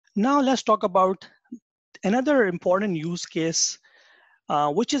Now let's talk about another important use case,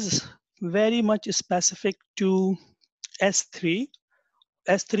 which is very much specific to S3.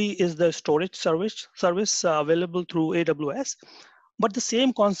 S3 is the storage service available through AWS, but the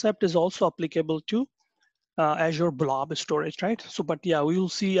same concept is also applicable to Azure Blob storage, right? So, but yeah, we will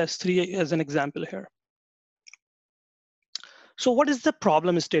see S3 as an example here. So what is the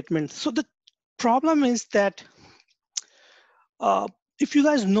problem statement? So the problem is that if you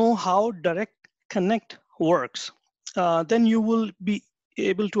guys know how Direct Connect works, then you will be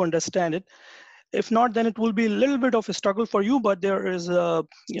able to understand it. If not, then it will be a little bit of a struggle for you, but there is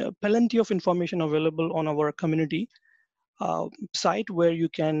plenty of information available on our community site where you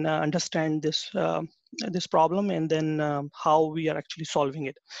can understand this problem and then how we are actually solving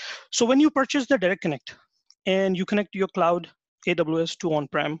it. So when you purchase the Direct Connect and you connect your cloud AWS to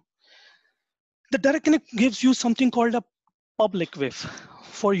on-prem, the Direct Connect gives you something called a public VIF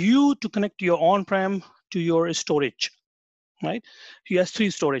for you to connect your on-prem to your storage, right? Your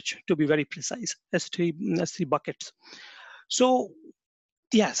S3 storage, to be very precise, S3 buckets. So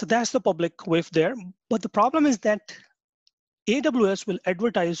yeah, so that's the public VIF there. But the problem is that AWS will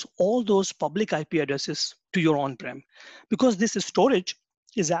advertise all those public IP addresses to your on-prem because this storage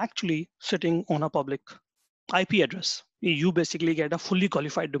is actually sitting on a public IP address. You basically get a fully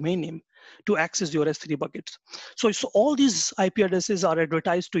qualified domain name to access your S3 buckets. So all these IP addresses are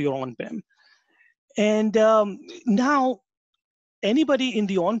advertised to your on-prem. And now anybody in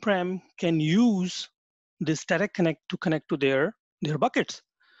the on-prem can use this Direct Connect to connect to their buckets,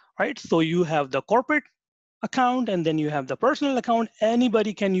 right? So you have the corporate account and then you have the personal account.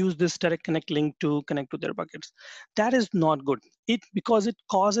 Anybody can use this Direct Connect link to connect to their buckets. That is not good because it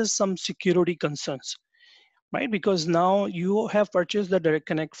causes some security concerns, right? Because now you have purchased the Direct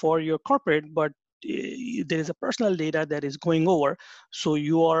Connect for your corporate, but there is a personal data that is going over. So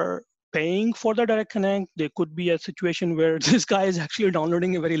you are paying for the Direct Connect. There could be a situation where this guy is actually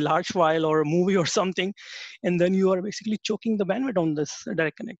downloading a very large file or a movie or something, and then you are basically choking the bandwidth on this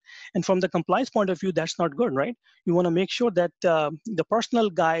Direct Connect. And from the compliance point of view, that's not good, right? You want to make sure that the personal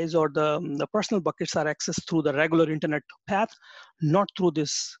guys or the personal buckets are accessed through the regular internet path, not through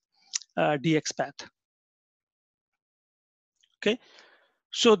this DX path. Okay,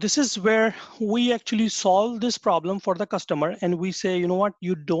 so this is where we actually solve this problem for the customer, and we say, you know what,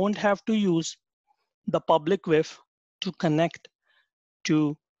 you don't have to use the public VIF to connect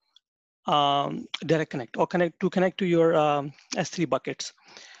to Direct Connect or connect to your S3 buckets.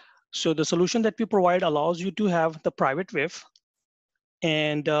 So the solution that we provide allows you to have the private VIF,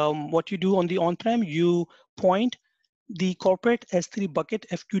 and what you do on the on-prem, you point the corporate S3 bucket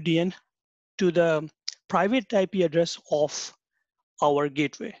FQDN to the private IP address of our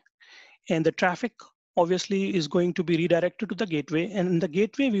gateway, and the traffic obviously is going to be redirected to the gateway, and in the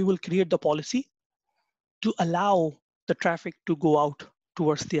gateway we will create the policy to allow the traffic to go out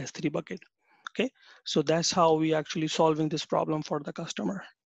towards the S3 bucket. Okay, so that's how we actually solving this problem for the customer.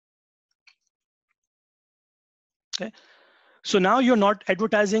 Okay, so now you're not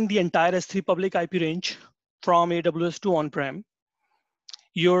advertising the entire S3 public IP range from AWS to on-prem.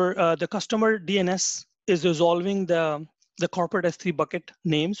 The customer DNS is resolving the corporate S3 bucket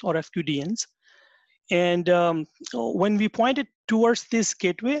names or FQDNs. And when we point it towards this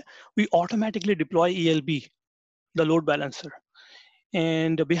gateway, we automatically deploy ELB, the load balancer.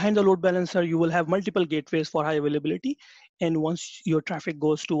 And behind the load balancer, you will have multiple gateways for high availability. And once your traffic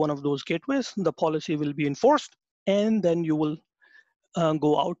goes to one of those gateways, the policy will be enforced. And then you will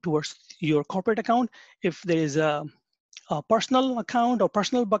go out towards your corporate account. If there is a personal account or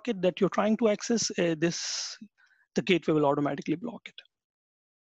personal bucket that you're trying to access, the gateway will automatically block it.